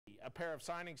A pair of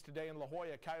signings today in La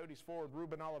Joya. Coyotes forward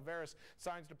Ruben Oliveras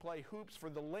signs to play hoops for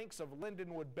the Lynx of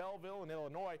Lindenwood-Belleville in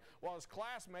Illinois, while his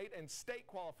classmate and state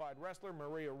qualified wrestler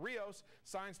Maria Rios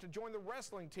signs to join the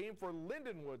wrestling team for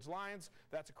Lindenwood's Lions.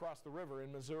 That's across the river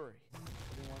in Missouri. I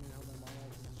didn't want to help my mom out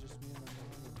because it's just me and my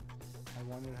mom. I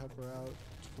wanted to help her out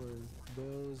for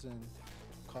bills and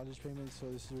college payments, so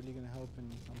this is really going to help, and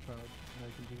I'm proud that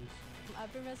I can do this.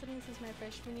 I've been wrestling since my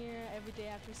freshman year, every day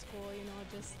after school, you know,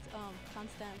 just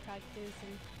constant practice.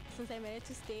 And since I made it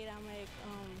to state, I'm like,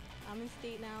 I'm in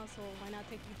state now, so why not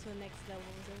take it to the next level?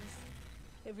 So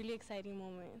it's a really exciting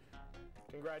moment.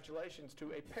 Congratulations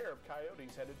to a pair of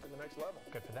Coyotes headed to the next level.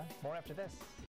 Good for them. More after this.